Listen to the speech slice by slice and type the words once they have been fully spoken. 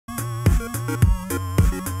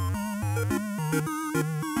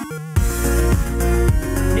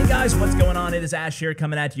guys, what's going on? It is Ash here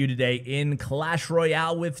coming at you today in Clash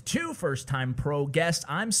Royale with two first-time pro guests.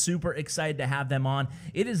 I'm super excited to have them on.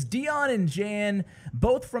 It is Dion and Jan,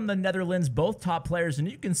 both from the Netherlands, both top players, and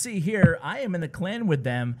you can see here I am in the clan with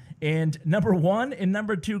them, and number 1 and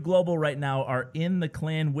number 2 global right now are in the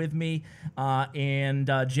clan with me.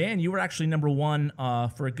 Jan, you were actually number 1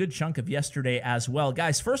 for a good chunk of yesterday as well.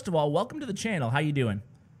 Guys, first of all, welcome to the channel. How you doing?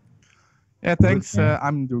 Yeah, thanks.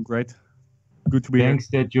 I'm doing great. Good to be here. Thanks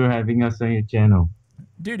that you're having us on your channel.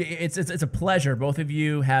 Dude, it's a pleasure. Both of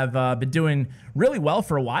you have been doing really well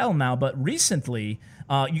for a while now, but recently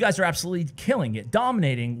you guys are absolutely killing it,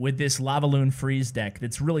 dominating with this LavaLoon Freeze deck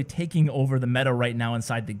that's really taking over the meta right now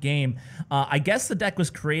inside the game. I guess the deck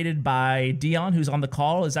was created by Dion, who's on the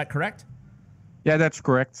call. Is that correct? Yeah, that's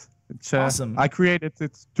correct. It's awesome. I created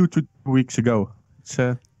it 2 weeks ago. It's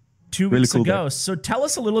 2 really weeks cool ago. deck. So tell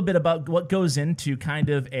us a little bit about what goes into kind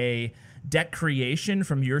of a deck creation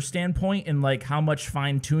from your standpoint, and like how much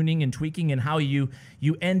fine tuning and tweaking, and how you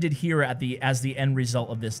ended here at as the end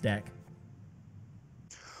result of this deck.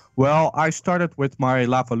 Well, I started with my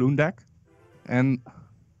LavaLoon deck, and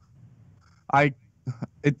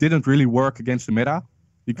it didn't really work against the meta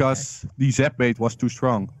because the Zap bait was too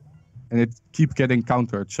strong, and it keep getting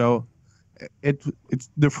countered. So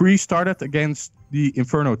the freeze started against the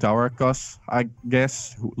Inferno Tower because I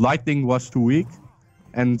guess Lightning was too weak.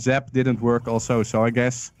 And Zap didn't work also, so I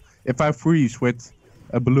guess if I freeze with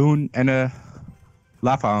a balloon and a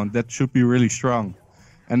Lava Hound, that should be really strong.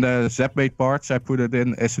 And the Zap bait parts, I put it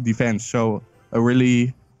in as a defense, so I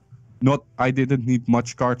didn't need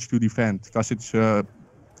much cards to defend, because it's a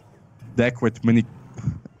deck with many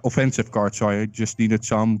offensive cards, so I just needed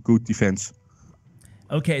some good defense.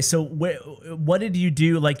 Okay, so what did you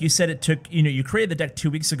do? Like you said, it took, you created the deck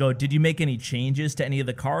 2 weeks ago. Did you make any changes to any of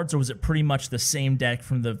the cards, or was it pretty much the same deck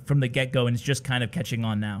from the get-go, and it's just kind of catching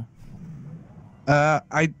on now?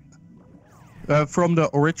 From the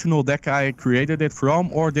original deck I created it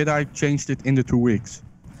from, or did I change it in the 2 weeks?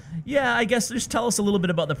 Yeah, I guess just tell us a little bit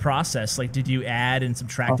about the process. Like, did you add and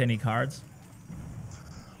subtract any cards?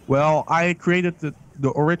 Well, I created the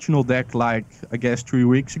original deck, like, I guess 3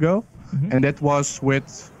 weeks ago. Mm-hmm. And that was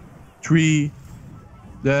with I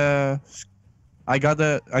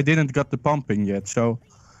didn't got the pumping yet, so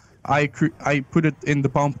I put it in the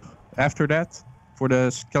pump after that for the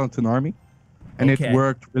skeleton army, and it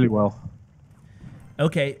worked really well.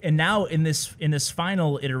 Okay, and now in this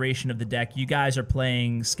final iteration of the deck, you guys are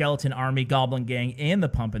playing skeleton army, goblin gang, and the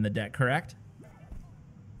pump in the deck, correct?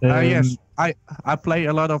 Yes, I play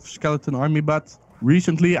a lot of skeleton army, but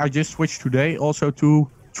recently I just switched today also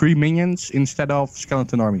to 3 minions instead of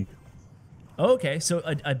skeleton army. Okay, so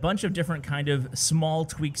a bunch of different kind of small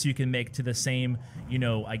tweaks you can make to the same,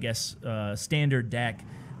 I guess, standard deck.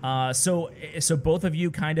 So both of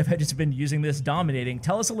you kind of have just been using this, dominating.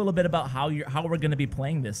 Tell us a little bit about how we're going to be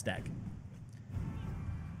playing this deck.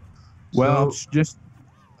 Well, it's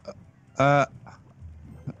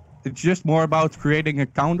just more about creating a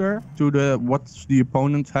counter to what the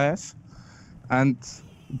opponent has, and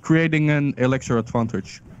creating an elixir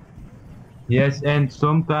advantage. Yes, and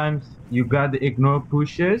sometimes you gotta ignore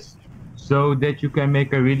pushes so that you can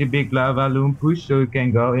make a really big LavaLoon push, so you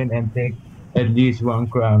can go in and take at least 1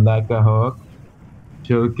 crown like a hawk,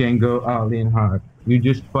 so you can go all in hard. You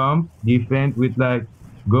just pump, defend with like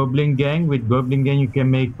Goblin Gang. With Goblin Gang you can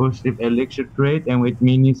make positive elixir trade, and with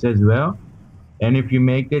minis as well. And if you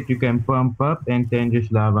make it, you can pump up and then just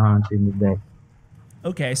Lava Hounds in the deck.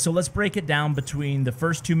 Okay, so let's break it down between the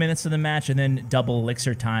first 2 minutes of the match and then double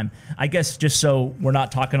elixir time. I guess just so we're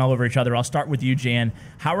not talking all over each other, I'll start with you, Jan.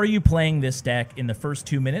 How are you playing this deck in the first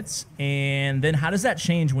 2 minutes? And then how does that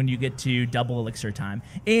change when you get to double elixir time?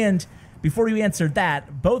 And before you answer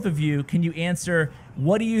that, both of you, can you answer,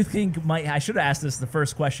 what do you think I should have asked this the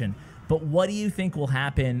first question, but what do you think will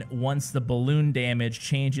happen once the balloon damage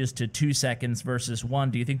changes to 2 seconds versus 1?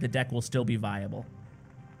 Do you think the deck will still be viable?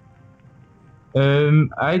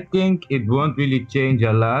 I think it won't really change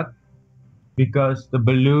a lot, because the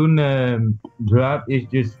balloon drop is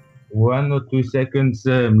just 1 or 2 seconds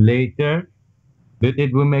later, but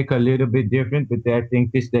it will make a little bit different. But I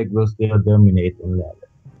think this deck will still dominate on lava.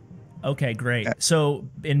 Okay, great. So,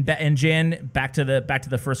 and Jan, back to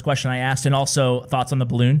the first question I asked, and also thoughts on the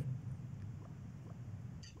balloon.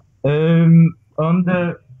 On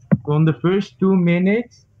the first 2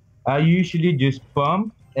 minutes, I usually just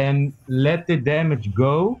pump and let the damage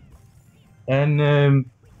go, and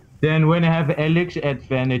then when I have an elixir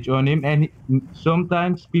advantage on him, and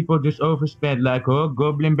sometimes people just overspend, like, oh,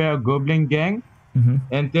 Goblin Bear, Goblin Gang,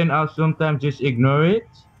 and then I'll sometimes just ignore it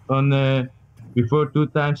on before 2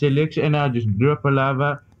 times elixir, and I'll just drop a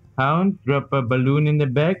lava hound, drop a balloon in the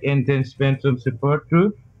back, and then spend some support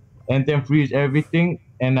through, and then freeze everything,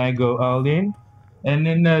 and I go all in. And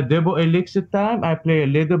in double elixir time, I play a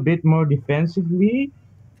little bit more defensively,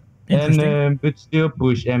 and Interesting. but still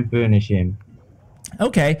push and punish him.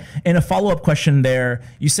 Okay, and a follow-up question there.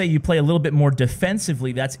 You say you play a little bit more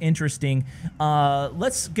defensively. That's interesting.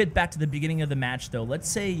 Let's get back to the beginning of the match, though. Let's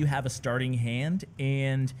say you have a starting hand,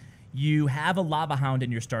 and you have a Lava Hound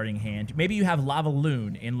in your starting hand. Maybe you have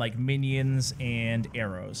LavaLoon in, like, minions and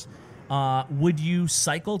arrows. Would you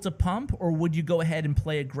cycle to pump, or would you go ahead and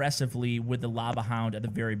play aggressively with the Lava Hound at the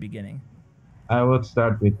very beginning? I would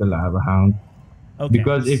start with the Lava Hound. Okay.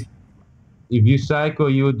 Because if you cycle,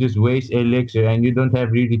 you would just waste elixir, and you don't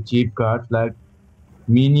have really cheap cards like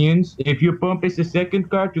minions. If your pump is the second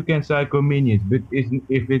card, you can cycle minions. But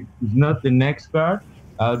if it's not the next card,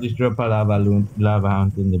 I'll just drop a Lava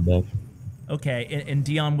Hound in the back. Okay, and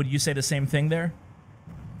Dion, would you say the same thing there?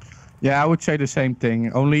 Yeah, I would say the same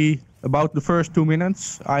thing. Only about the first 2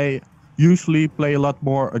 minutes, I usually play a lot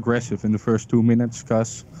more aggressive in the first 2 minutes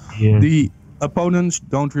because the opponents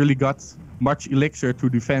don't really got much elixir to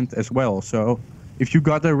defend as well. So if you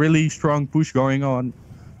got a really strong push going on,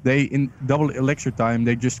 they in double elixir time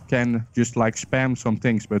they just can like spam some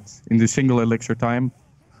things, but in the single elixir time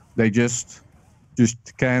they just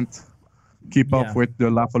can't keep up with the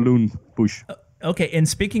LavaLoon push. Okay, and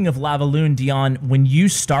speaking of LavaLoon, Dion, when you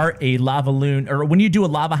start a LavaLoon, or when you do a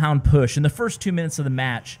Lava Hound push in the first 2 minutes of the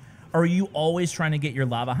match, are you always trying to get your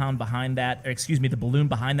Lava Hound behind that, or excuse me, the balloon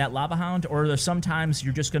behind that Lava Hound, or are there sometimes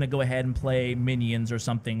you're just going to go ahead and play minions or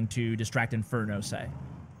something to distract Inferno, say?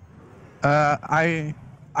 I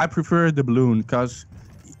prefer the balloon because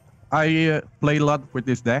I play a lot with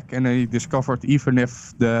this deck, and I discovered even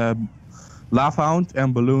if the Lava Hound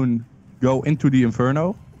and balloon go into the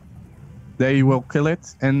Inferno, they will kill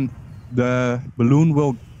it, and the balloon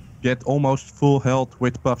will get almost full health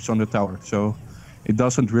with pups on the tower. So it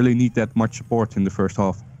doesn't really need that much support in the first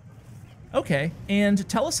half. Okay, and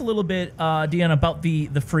tell us a little bit, Dion, about the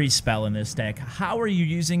freeze spell in this deck. How are you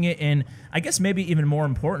using it, and I guess maybe even more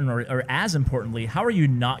important, or as importantly, how are you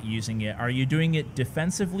not using it? Are you doing it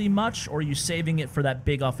defensively much, or are you saving it for that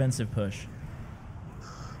big offensive push?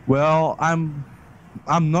 Well,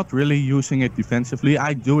 I'm not really using it defensively.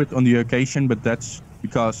 I do it on the occasion, but that's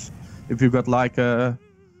because if you got like a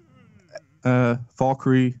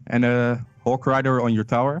Valkyrie and a Hawk Rider on your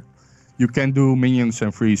tower, you can do minions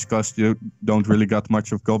and freeze because you don't really got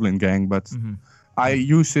much of Goblin Gang, but I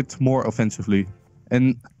use it more offensively.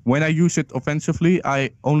 And when I use it offensively, I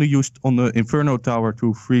only used on the Inferno tower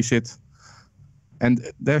to freeze it.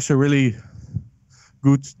 And there's a really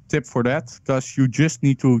good tip for that, because you just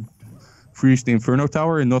need to freeze the Inferno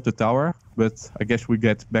tower and not the tower. But I guess we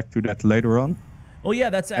get back to that later on. Well,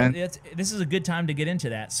 yeah, this is a good time to get into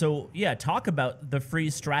that. So, yeah, talk about the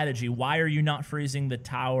freeze strategy. Why are you not freezing the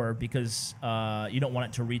tower? Because you don't want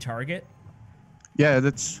it to retarget? Yeah,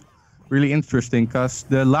 that's really interesting because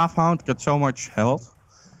the Lava Hound got so much health,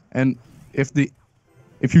 and if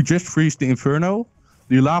you just freeze the Inferno,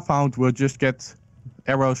 the Lava Hound will just get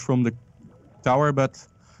arrows from the tower, but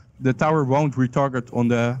the tower won't retarget on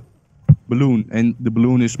the balloon, and the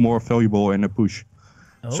balloon is more valuable in a push.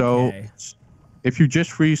 Okay. So if you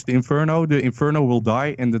just freeze the Inferno will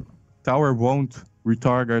die, and the tower won't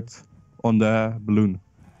retarget on the balloon.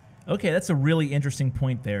 Okay, that's a really interesting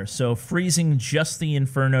point there. So freezing just the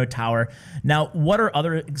Inferno tower. Now, what are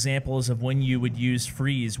other examples of when you would use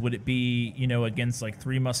freeze? Would it be, you know, against like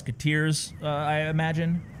Three Musketeers, I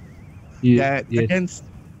imagine? Yeah, against...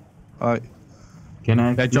 Can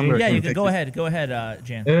I? Yeah, you can go ahead. Go ahead,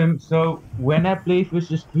 Jan. So when I play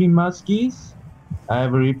versus Three Muskies, I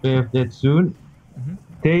have a replay of that soon.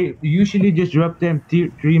 They usually just drop them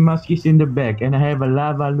three Muskies in the back, and I have a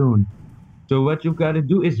LavaLoon. So what you gotta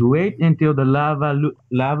do is wait until the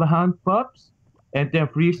Lava Hound pops, and then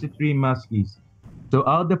freeze the Three Muskies. So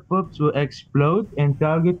all the pups will explode and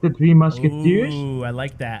target the Three Musketeers. Ooh, I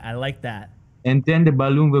like that. I like that. And then the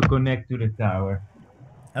balloon will connect to the tower.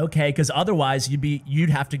 Okay, because otherwise you'd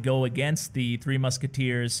have to go against the Three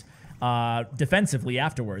Musketeers defensively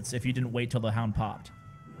afterwards if you didn't wait till the Hound popped.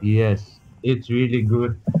 Yes, it's really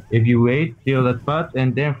good. If you wait till it pops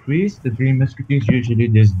and then freeze, the Three Musketeers usually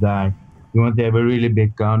just die. You want to have a really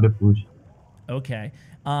big counter push. Okay.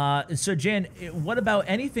 So Jan, what about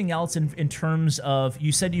anything else in terms of,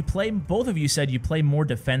 you said you play, both of you said you play more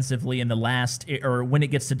defensively in the last, or when it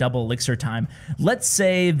gets to double elixir time. Let's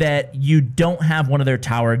say that you don't have one of their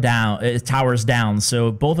towers down.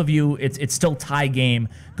 So both of you, it's still tie game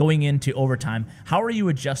going into overtime. How are you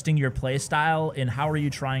adjusting your play style, and how are you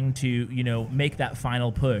trying to, you know, make that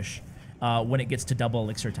final push? when it gets to double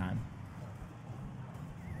elixir time?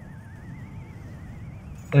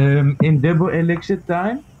 In double elixir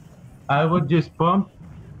time, I would just pump.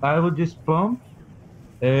 I would just pump.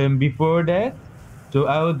 Before that, so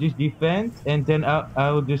I will just defend, and then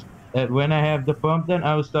I will just when I have the pump, then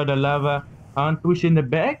I will start a lava on push in the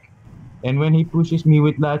back, and when he pushes me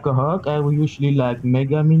with like a hawk, I will usually like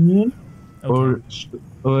mega minion Okay.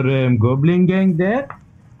 or goblin gang that,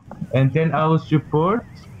 and then I will support,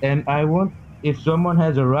 and I won't. If someone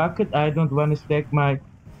has a rocket, I don't want to stack my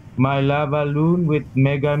lava loon with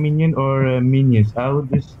mega minion or minions. I will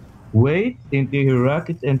just wait until he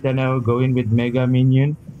rockets and then I will go in with mega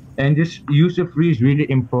minion. And just use a freeze really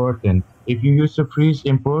important. If you use a freeze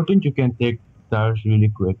important, you can take towers really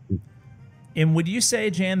quickly. And would you say,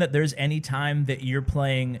 Jan, that there's any time that you're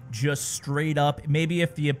playing just straight up, maybe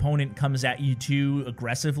if the opponent comes at you too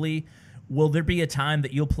aggressively, will there be a time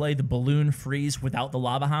that you'll play the balloon freeze without the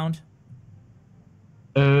lava hound?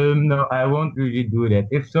 No, I won't really do that.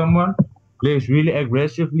 If someone plays really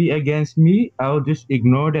aggressively against me, I'll just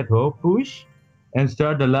ignore that whole push and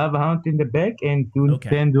start the lava hound in the back and Okay.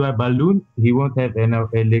 then do a balloon. He won't have enough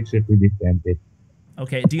elixir to defend it.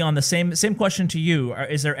 Okay, Dion, the same question to you.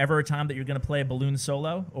 Is there ever a time that you're going to play a balloon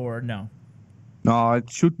solo, or no? No, it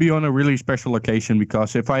should be on a really special occasion,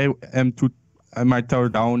 because if I might tower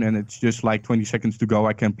down and it's just like 20 seconds to go,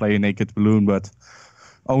 I can play a naked balloon, but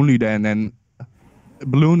only then. And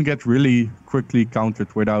balloon gets really quickly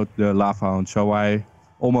countered without the lava hound, so I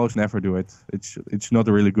almost never do it. It's not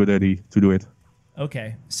a really good idea to do it.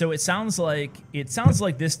 Okay, so it sounds like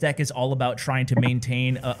this deck is all about trying to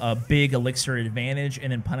maintain a big elixir advantage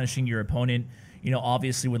and then punishing your opponent. You know,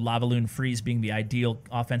 obviously with LavaLoon Freeze being the ideal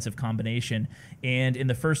offensive combination. And in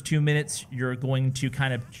the first 2 minutes, you're going to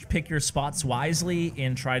kind of pick your spots wisely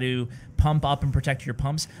and try to pump up and protect your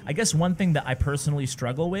pumps. I guess one thing that I personally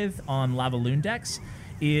struggle with on LavaLoon decks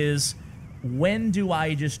is, when do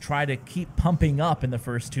I just try to keep pumping up in the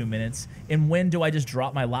first 2 minutes, and when do I just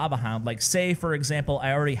drop my lava hound? Like, say for example,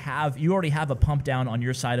 you already have a pump down on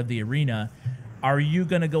your side of the arena. Are you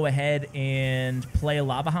going to go ahead and play a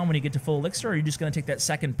lava hound when you get to full elixir, or are you just going to take that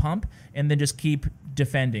second pump and then just keep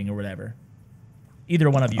defending or whatever? Either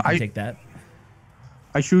one of you can take that.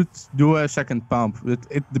 I should do a second pump.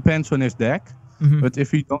 It depends on his deck. But if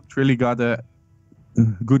he don't really got a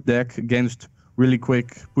good deck against really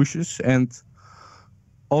quick pushes, and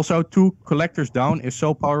also 2 collectors down is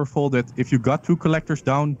so powerful that if you got 2 collectors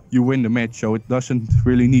down, you win the match. So it doesn't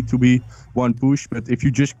really need to be 1 push, but if you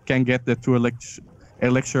just can get the 2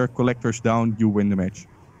 elixir collectors down, you win the match.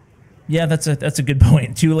 Yeah, that's a good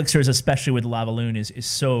point. 2 elixirs, especially with LavaLoon, is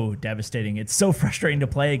so devastating. It's so frustrating to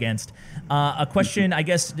play against. A question, I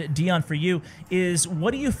guess, Dion, for you is,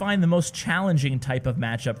 what do you find the most challenging type of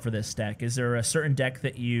matchup for this deck? Is there a certain deck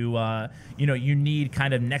that you need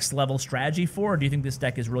kind of next level strategy for, or do you think this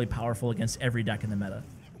deck is really powerful against every deck in the meta?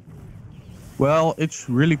 Well, it's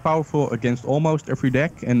really powerful against almost every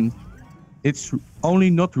deck, and it's only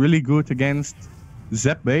not really good against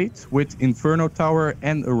Zap Bait with Inferno Tower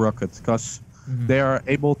and a rocket, because they are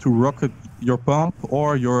able to rocket your pump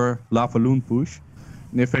or your LavaLoon push.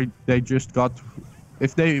 And if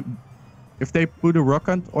they put a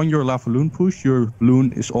rocket on your LavaLoon push, your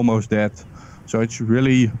balloon is almost dead. So it's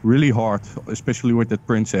really, really hard, especially with that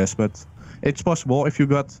princess. But it's possible.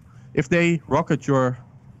 If they rocket your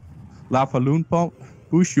LavaLoon pump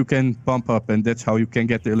push, you can pump up, and that's how you can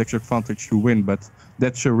get the elixir advantage to win. But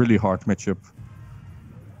that's a really hard matchup.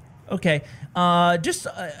 Okay, just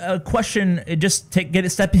a question. Taking a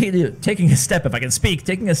step, if I can speak,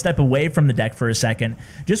 taking a step away from the deck for a second.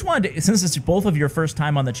 Just wanted to, since it's both of your first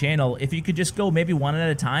time on the channel, if you could just go maybe one at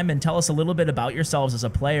a time and tell us a little bit about yourselves as a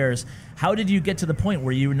players. How did you get to the point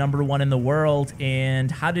where you were #1 in the world, and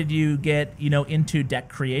how did you get into deck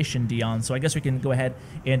creation, Dion? So I guess we can go ahead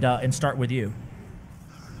and start with you.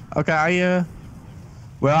 Okay,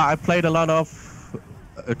 I played a lot of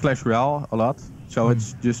Clash Royale a lot. So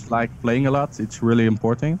it's just like playing a lot. It's really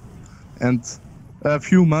important. And a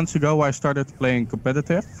few months ago, I started playing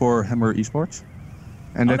competitive for Hammer Esports.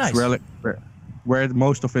 And that's really where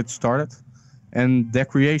most of it started. And deck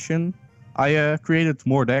creation, I created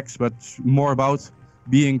more decks, but more about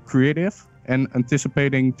being creative and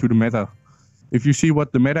anticipating to the meta. If you see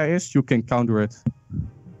what the meta is, you can counter it.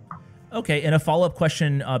 Okay, and a follow-up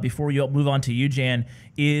question before we move on to you, Jan,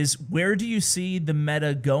 is where do you see the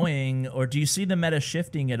meta going, or do you see the meta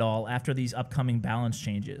shifting at all after these upcoming balance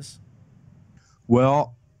changes?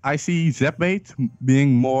 Well, I see Zapbait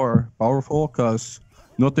being more powerful, because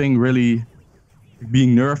nothing really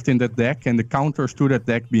being nerfed in that deck, and the counters to that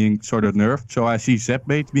deck being sort of nerfed. So I see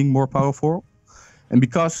Zapbait being more powerful. And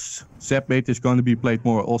because Zap bait is going to be played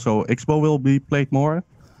more, also X-Bow will be played more,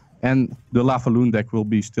 and the LavaLoon deck will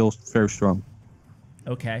be still very strong.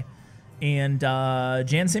 Okay. And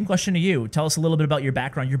Jan, same question to you. Tell us a little bit about your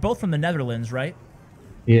background. You're both from the Netherlands, right?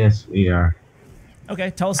 Yes, we are. Okay,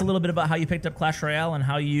 tell us a little bit about how you picked up Clash Royale and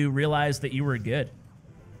how you realized that you were good.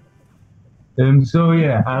 So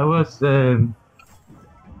yeah, I was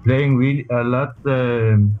playing really a lot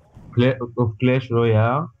of Clash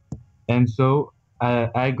Royale, and so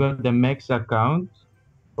I got the max account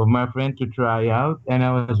of my friend to try out, and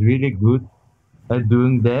I was really good at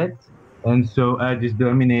doing that. And so I just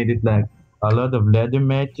dominated like a lot of ladder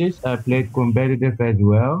matches. I played competitive as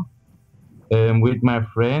well with my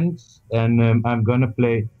friends, and I'm gonna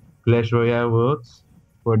play Clash Royale Worlds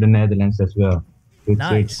for the Netherlands as well. With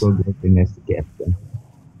Nice. Serge Kogel as the captain.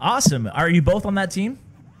 Awesome. Are you both on that team?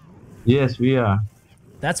 Yes, we are.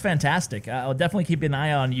 That's fantastic. I'll definitely keep an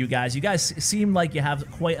eye on you guys. You guys seem like you have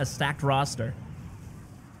quite a stacked roster.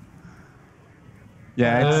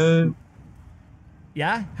 Yeah.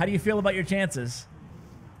 Yeah? How do you feel about your chances?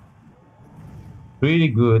 Really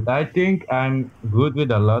good. I think I'm good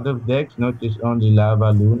with a lot of decks, not just only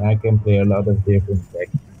LavaLoon. I can play a lot of different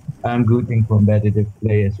decks. I'm good in competitive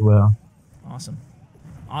play as well. Awesome.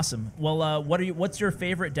 Awesome. Well, what's your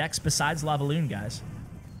favorite decks besides LavaLoon, guys?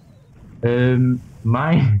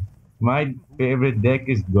 My favorite deck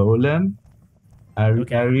is Golem. I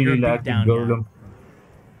really like the Golem. Guy.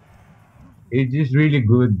 It's just really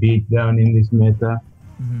good beatdown in this meta.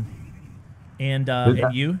 Mm-hmm.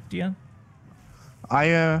 And you, Dion?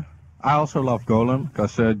 I also love Golem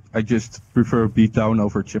because I just prefer beatdown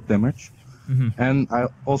over chip damage. Mm-hmm. And I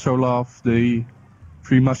also love the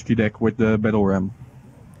Free Muskie deck with the Battle Ram.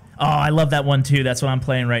 Oh, I love that one too. That's what I'm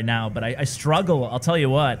playing right now. But I struggle. I'll tell you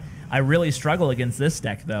what. I really struggle against this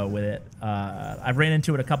deck, though, with it. I've ran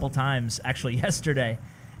into it a couple times, actually, yesterday.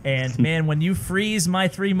 And, man, when you freeze my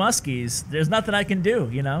 3 Muskies, there's nothing I can do,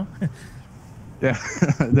 you know? Yeah,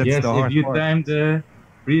 that's yes, the hard if you part. time the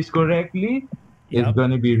freeze correctly, Yep. it's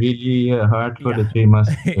going to be really hard for the 3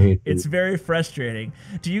 Muskies. It's very frustrating.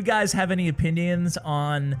 Do you guys have any opinions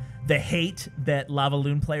on the hate that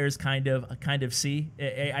LavaLoon players kind of see?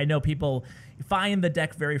 I know people find the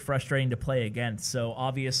deck very frustrating to play against. So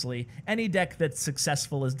obviously, any deck that's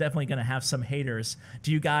successful is definitely going to have some haters.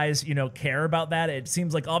 Do you guys, care about that? It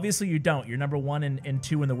seems like obviously you don't. You're number 1 and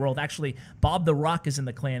 2 in the world. Actually, BobTheRock is in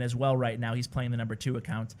the clan as well right now. He's playing the number 2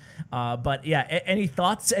 account. But yeah, any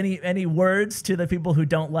thoughts? Any words to the people who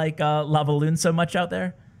don't like LavaLoon so much out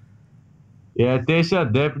there? Yeah, they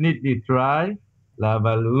should definitely try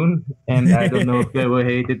LavaLoon, and I don't know if they will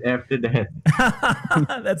hate it after that.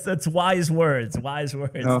 That's wise words. Wise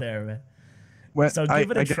words there, man. Well, So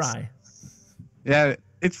give it a guess, try. Yeah,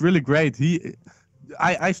 it's really great.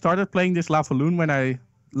 I started playing this LavaLoon when I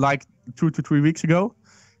like 2 to 3 weeks ago,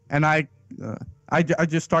 and I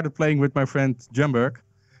just started playing with my friend Jumberg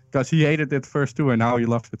because he hated it first too, and now he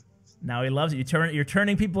loves it. Now he loves it. You're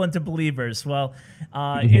turning people into believers. Well,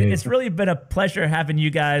 it's really been a pleasure having you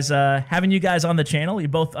guys on the channel. You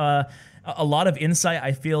both a lot of insight,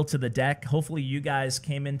 I feel, to the deck. Hopefully you guys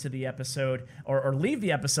came into the episode or leave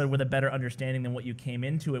the episode with a better understanding than what you came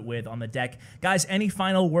into it with on the deck. Guys, any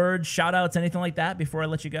final words, shout outs, anything like that before I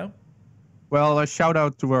let you go? Well, a shout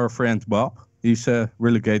out to our friend Bob. He's a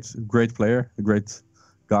really great player, a great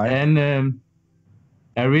guy. And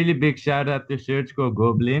a really big shout out to Serge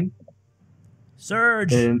Goblin.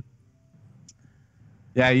 Serge.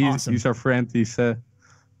 Yeah, Awesome. He's our friend.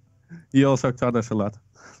 He also taught us a lot.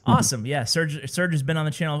 Awesome. Yeah, Serge has been on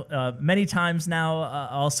the channel many times now.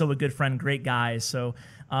 Also a good friend, great guy. So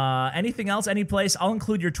anything else, any place? I'll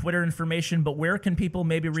include your Twitter information, but where can people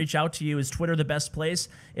maybe reach out to you? Is Twitter the best place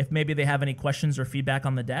if maybe they have any questions or feedback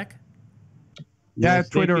on the deck? Yeah, Yes,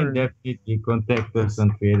 Twitter. they can definitely contact us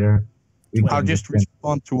on Twitter. I'll just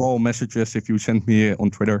respond to all messages if you send me on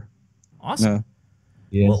Twitter. Awesome.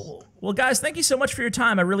 Yes. Well, guys, thank you so much for your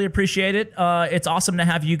time. I really appreciate it. It's awesome to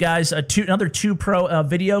have you guys. Another 2 Pro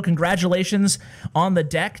video. Congratulations on the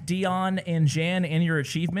deck, Dion and Jan, and your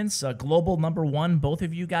achievements. Global number 1, both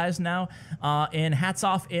of you guys now. And hats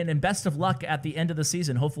off and best of luck at the end of the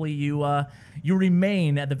season. Hopefully you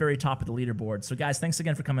remain at the very top of the leaderboard. So, guys, thanks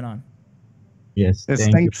again for coming on. Yes.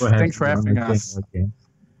 Thanks for having us. Okay.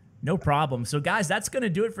 No problem. So, guys, that's going to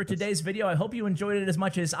do it for today's video. I hope you enjoyed it as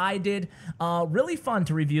much as I did. Really fun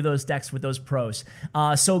to review those decks with those pros.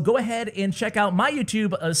 So go ahead and check out my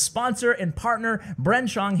YouTube sponsor and partner, Bren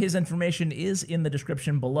Chong. His information is in the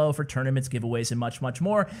description below for tournaments, giveaways, and much, much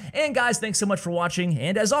more. And, guys, thanks so much for watching.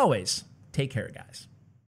 And, as always, take care, guys.